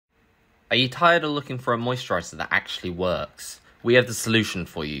Are you tired of looking for a moisturiser that actually works? We have the solution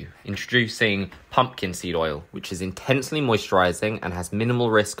for you. Introducing pumpkin seed oil, which is intensely moisturising and has minimal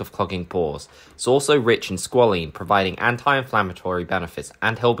risk of clogging pores. It's also rich in squalene, providing anti-inflammatory benefits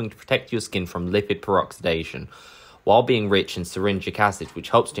and helping to protect your skin from lipid peroxidation, while being rich in syringic acid,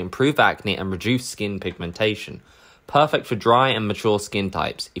 which helps to improve acne and reduce skin pigmentation. Perfect for dry and mature skin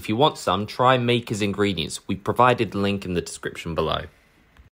types. If you want some, try Maker's ingredients. We've provided the link in the description below.